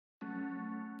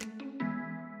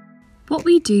What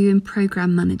we do in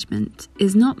program management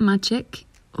is not magic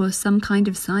or some kind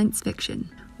of science fiction.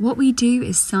 What we do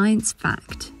is science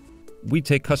fact. We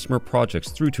take customer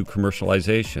projects through to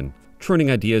commercialization,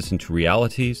 turning ideas into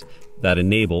realities that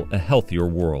enable a healthier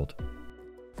world.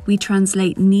 We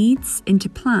translate needs into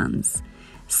plans,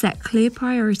 set clear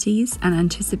priorities, and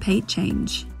anticipate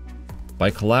change.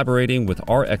 By collaborating with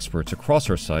our experts across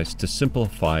our sites to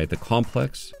simplify the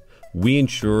complex, we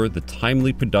ensure the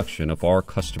timely production of our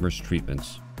customers'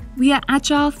 treatments. We are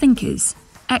agile thinkers,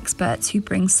 experts who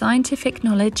bring scientific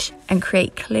knowledge and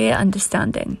create clear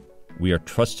understanding. We are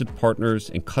trusted partners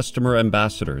and customer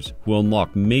ambassadors who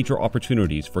unlock major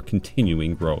opportunities for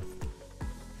continuing growth.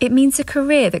 It means a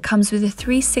career that comes with a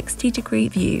 360-degree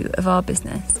view of our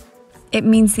business. It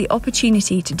means the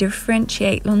opportunity to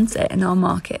differentiate Lonza in our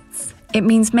markets. It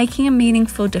means making a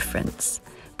meaningful difference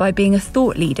by being a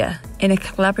thought leader in a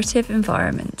collaborative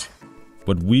environment.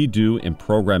 What we do in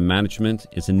program management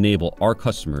is enable our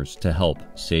customers to help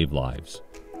save lives.